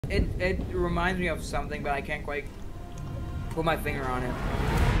It reminds me of something, but I can't quite put my finger on it.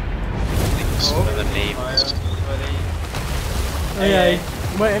 Some of the names. Hey,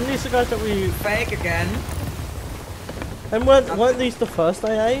 wait, and these are guys that we... Fake again. And weren't these the first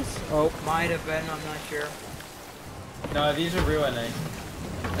AAs? Oh. Might have been, I'm not sure. No, these are real NA.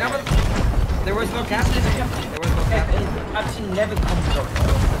 No, but there was no captain. There was no captain. Captain never comes up.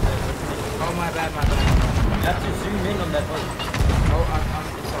 Oh, my bad, my bad. You have to zoom in on that one. Oh, I'm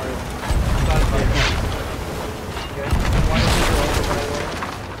sorry. I thought about it. Okay. Why don't you go over, by the way?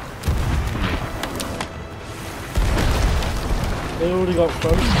 They already got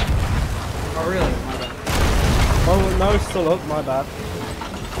front. Oh, really? My bad. Oh, no, it's still up, my bad.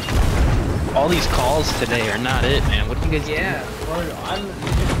 All these calls today are not it, man. What do you guys do? Yeah. Bro, I'm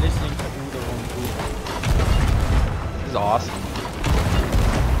just listening to all the wrong people. This is awesome.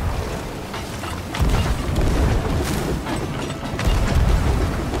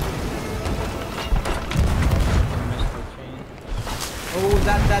 Oh,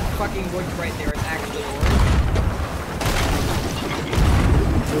 that fucking wood right there is actually orange.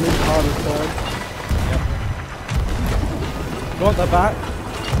 Really hard to turn. Yep. Got the back.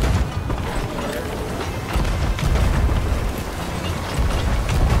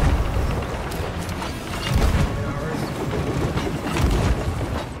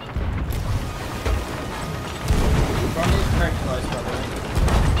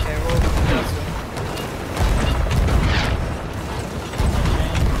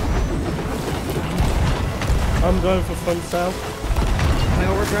 I'm going for front south. Am I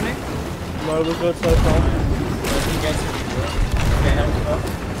overturning? No, we're good so far.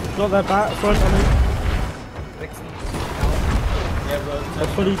 Got their back, front, I mean. Fixing. Yeah, bro.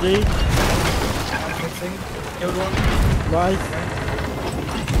 They're fully D. Fixing. Killed one. Nice.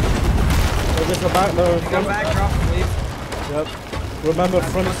 They're just the back, though. Come back, drop, please. Yep. Remember,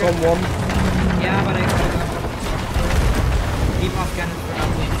 front's on one. Yeah, but I gotta go. Keep off cannons for now,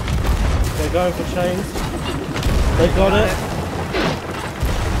 please. They're going for chains. They got it.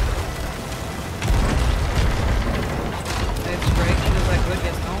 It's great, as I could,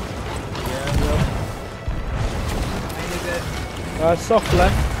 yes, no? Yeah. Yep. Mainly good. Soft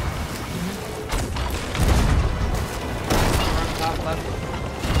left. Top left.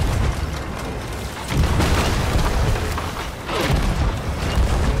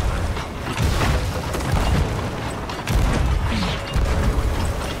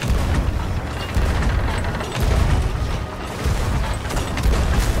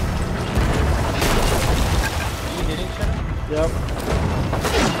 Yep.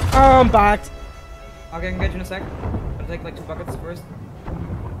 I'm back. Okay, I can get you in a sec. I'll take like 2 buckets first.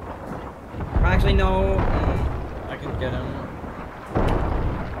 Actually, no. I can get him.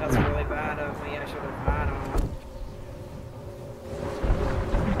 That's really bad of me. I should have had him.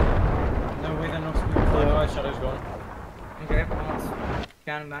 No way, they're not screwed. Oh, no, Shadow's gone. Okay, almost.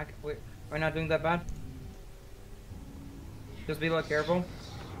 Cannon back. Wait, we're not doing that bad. Just be a little careful.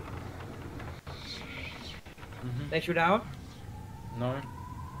 They shoot out. No.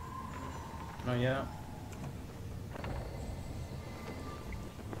 Not yet.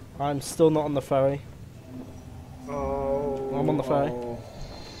 I'm still not on the ferry. Oh. I'm on the ferry.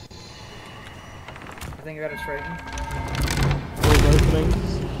 I think I got it straightened. Doors opening.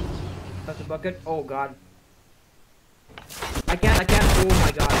 That's the bucket. Oh god. I can't. Oh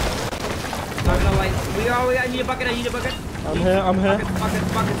my god. Not gonna lie. I need a bucket. I need a bucket. I'm here.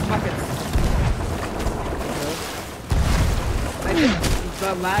 Buckets. I think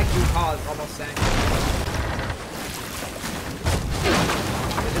the lag you caused almost sank.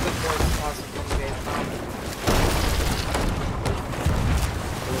 It is a force awesome from the game.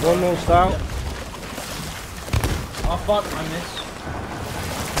 One more out. Oh fuck, I missed.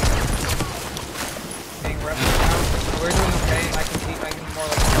 Being repped down. We're doing okay. I can more or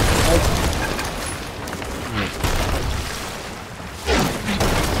less.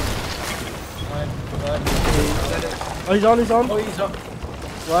 Oh, he's on. Oh, he's up.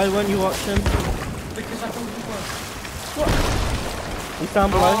 Why weren't you watching? Because I thought he was. What? He's down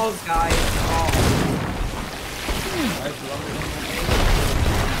below. Balls, guys.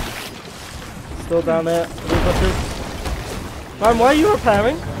 Still down there. Man, why are you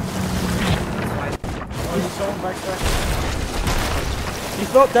repairing? Oh, he's on backtrack.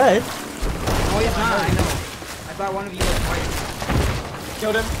 He's not dead. Oh, he's not. I know. I thought one of you was fighting.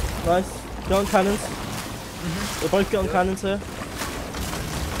 Killed him. Nice. Get on cannons. We'll both get on cannons here.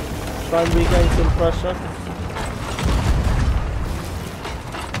 Try and regain some pressure.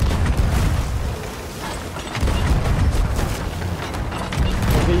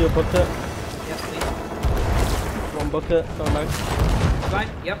 I'll get you a bucket. Yes, please. One bucket. Don't know. Fine.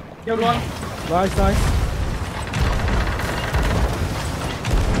 Yep. Killed one. Nice, nice.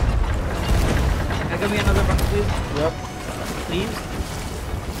 Give me another bucket, please. Yep. Please.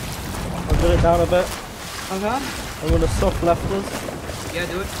 I'll get it down a bit. Uh-huh. I'm gonna soft left us. Yeah,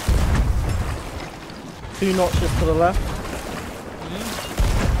 do it. 2 notches to the left.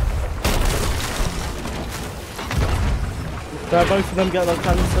 Both of them getting on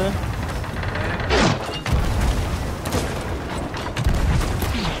cannons here.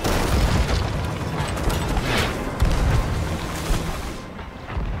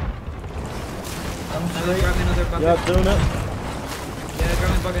 Grab me another bucket. Yeah, doing it. Yeah,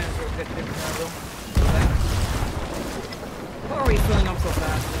 grab me a bucket. Get okay. Why are we filling up so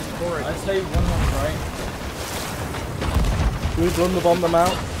fast? It's boring. I'd say one more right. We've run the bomb them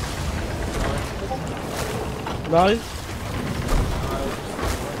out. No?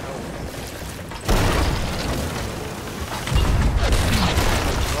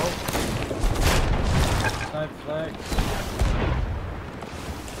 Snipe flags.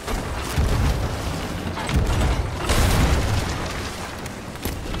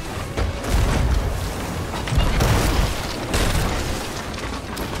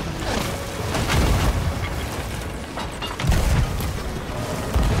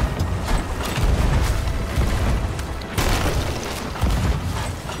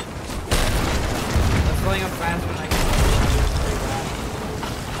 Filling up fast when I get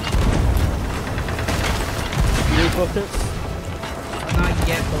New buckets. not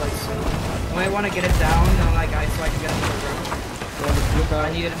yet, but like soon. I might want to get it down, you know, like so I can get another round. Yeah, let's look I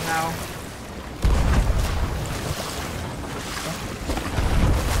out. need it now.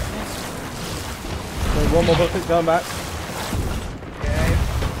 Okay, one more bucket going back. Okay.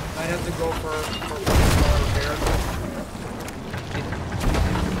 I have to go for repair.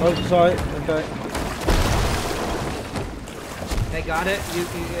 Oh, sorry. Okay. They got it. I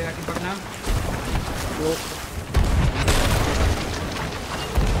can fuck now. Cool.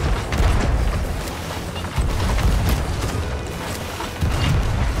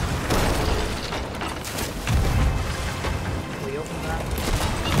 We open that.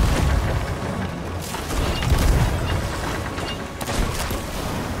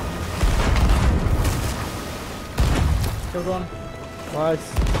 Killed one. Nice.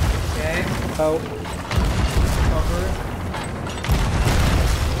 Okay. Help. Cover it.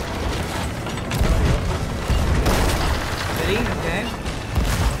 Ready? Okay.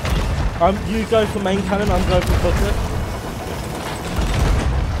 You go for main cannon, I'm going for bucket.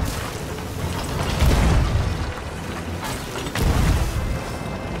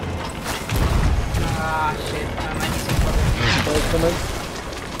 Ah, shit. I might need some fucking. Okay, coming.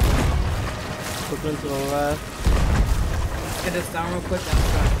 Bucket to the left. Let's get this down real quick, then I'm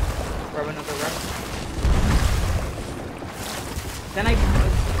gonna grab another rep. Then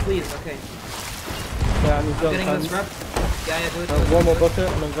please, okay. Yeah, and he's I'm got getting cannons. this rep. Yeah, do it. One more bucket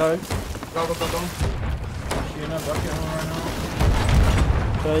and then go. Go. Shooting a bucket hole right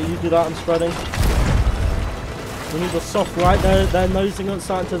now. Okay, you do that, I'm spreading. We need a soft right there, they're nosing us,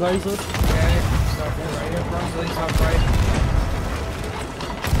 starting to nose us. Okay. Stop it right here, bro. Feeling top right.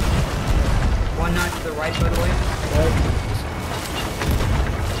 One notch to the right, by the way. Okay.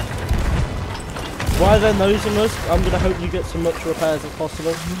 While they're nosing us, I'm gonna hope you get some much repairs if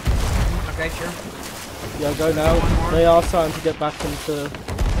possible. Okay, sure. Yeah, go now. One more. They are starting to get back into...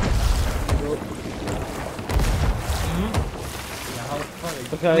 Yeah, how the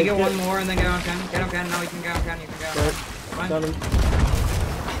fuck? Okay, We get one more and then get on can. Get on can. Now you can get on can. You can get on Right. can. Fine. Got him.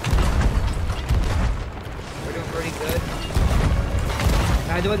 We're doing pretty good.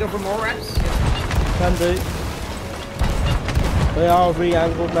 Do I go for more reps? Yes. Can do. They are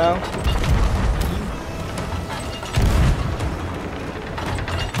re-angled now.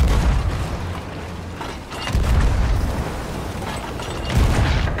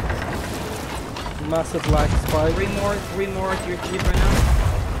 Massive lag spike. Three more to your keep right now.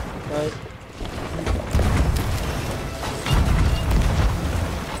 Right.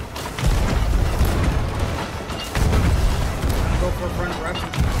 I'm gonna go for a front rep.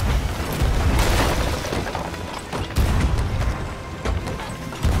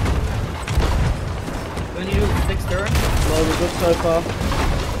 Do I need to fix turret? No, we're good so far.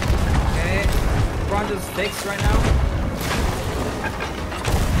 Okay. Front is fixed right now.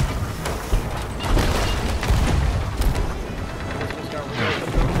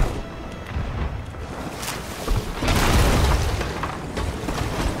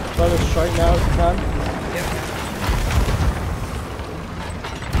 Try to straight now if you can. Yep.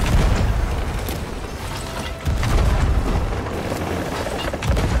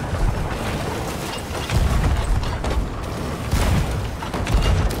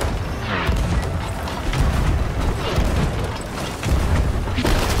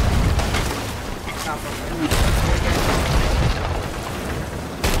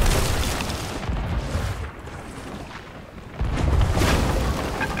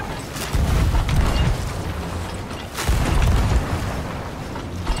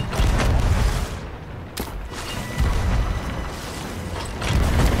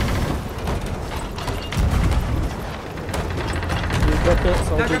 bucket,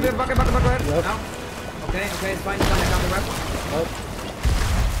 so No, I'll grab give your bucket. Yep. No. Okay, it's fine. I got the rep. Yep.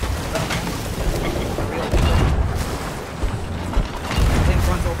 I think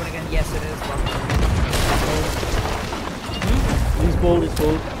front's open again. Yes, it is. He's bold, he's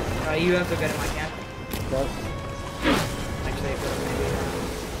bold. You have to get him, I can't. Yep. Actually, I could have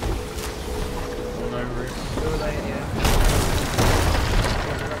maybe. Too late, yeah.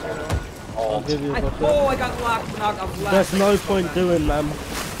 I'll give you a bucket. Oh, I got knocked off last. There's no point doing them,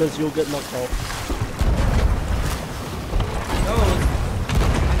 because you'll get knocked off. No,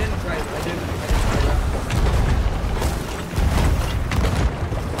 I didn't try that. I didn't try that.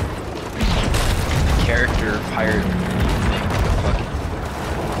 Character pirate fucking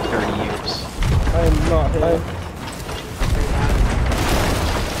 30 years. I am not here.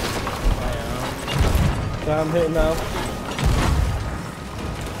 Okay, I'm hitting now.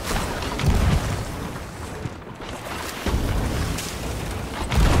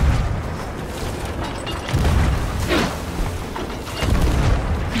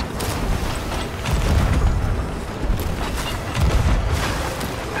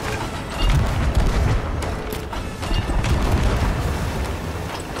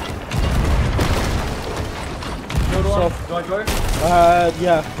 Do I go?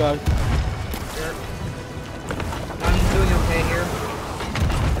 Yeah, go. Sure. I'm doing okay here.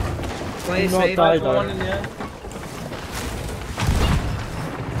 Play Do not safe. die, One in though. the air.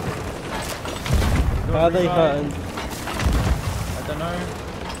 Are they hurting? I don't know.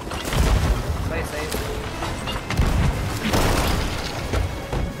 Play safe.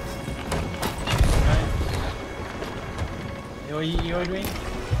 Nice. You doing?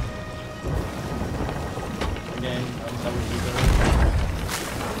 Again, I'm sorry.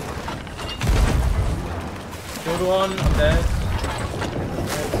 Killed one, I'm dead.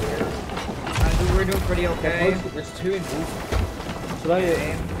 We're doing pretty okay. There's two in booth. Should I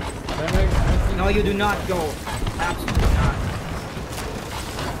Okay. get... No, you do not go. Absolutely not.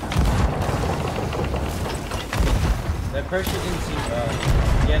 The pressure didn't seem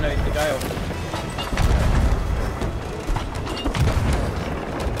bad. Yeah, no, the guy over.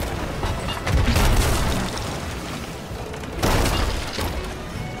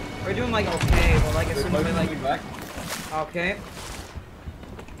 We're doing like okay, but like as soon as we like. Back. Okay.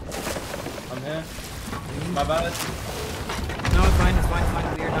 I'm here. My bad. No, it's fine. We're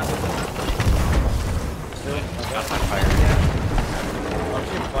not doing that. Still. Got my fire. Yeah. I'm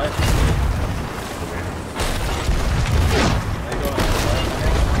shooting fire.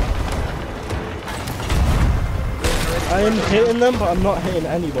 I am hitting them, but I'm not hitting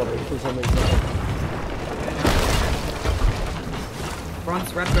anybody for some reason.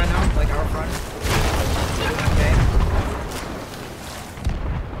 Front's repped right now, like our front. Okay.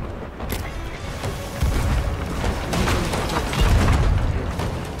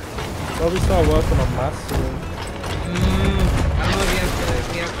 Probably start working on mass soon. I don't know if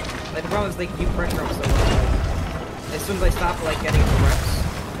we have like the problem is they keep pressure up so low. Like, as soon as I stop like getting the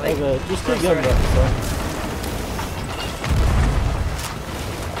reps, like Okay, just keep first getting reps. that.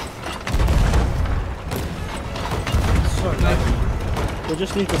 So Like, We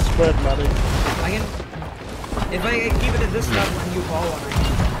just need to spread, Maddie. I can if I keep it at this level and you fall one, I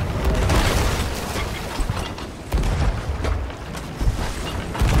can.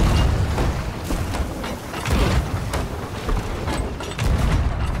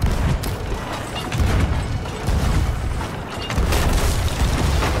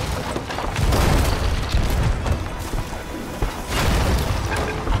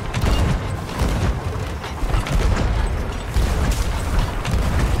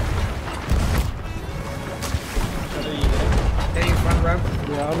 Hey, front rep.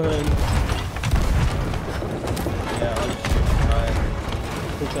 Yeah, I'm in. yeah, I'll just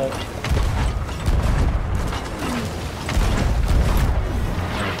try. Okay.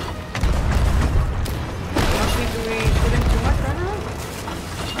 Honestly, do we shooting too much right now?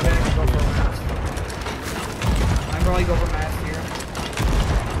 I'm gonna go for mass. I'm probably go for mass here.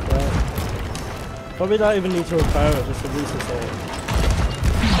 Right. Probably don't even need to repair it, just to reset it.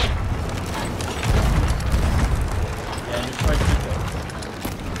 Yeah, just try to keep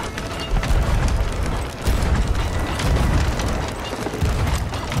it.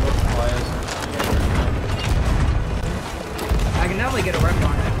 Fires. I can definitely get a rep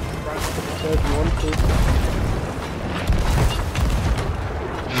on it. Okay, if you want to.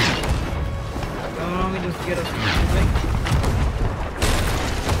 Let me just get a thing.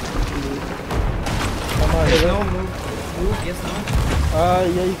 I might hit No, it. move, yes, no.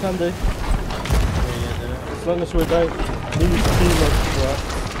 Yeah, you can do. Yeah, do it. As long as we don't lose too much work.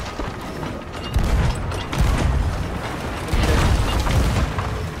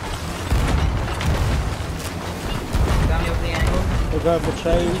 We're going for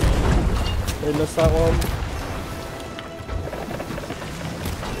chain. They missed that one.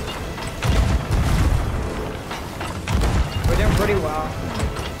 We're doing pretty well.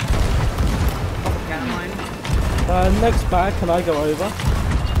 Cannon line. Next bag, can I go over?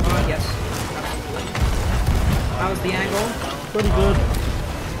 Yes. How's the angle? Pretty good.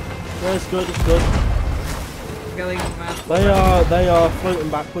 Yeah, it's good, it's good. Really fast. They are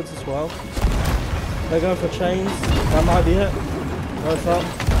floating backwards as well. They're going for chains. That might be it. What's up?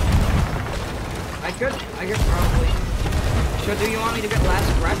 I could probably. Do you want me to get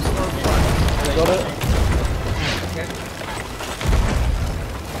last reps or what? Got it. Okay.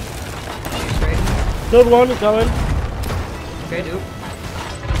 Straight. Good one, going. Okay, dude.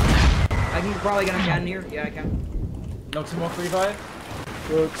 I can probably get a cannon here. Yeah, I can. No, two more revive.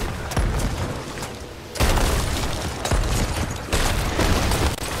 Good.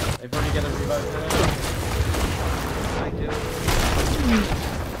 They've already got a revive there. I do.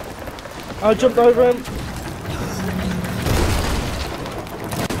 I jumped over him.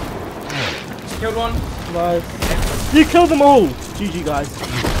 Killed one. Nice. You killed them all. GG guys.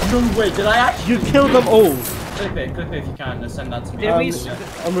 No way, did I actually? You killed them all. Clip it if you can, and send that to me. Did we?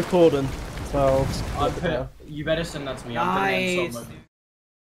 I'm recording. So You better send that to me. Nice.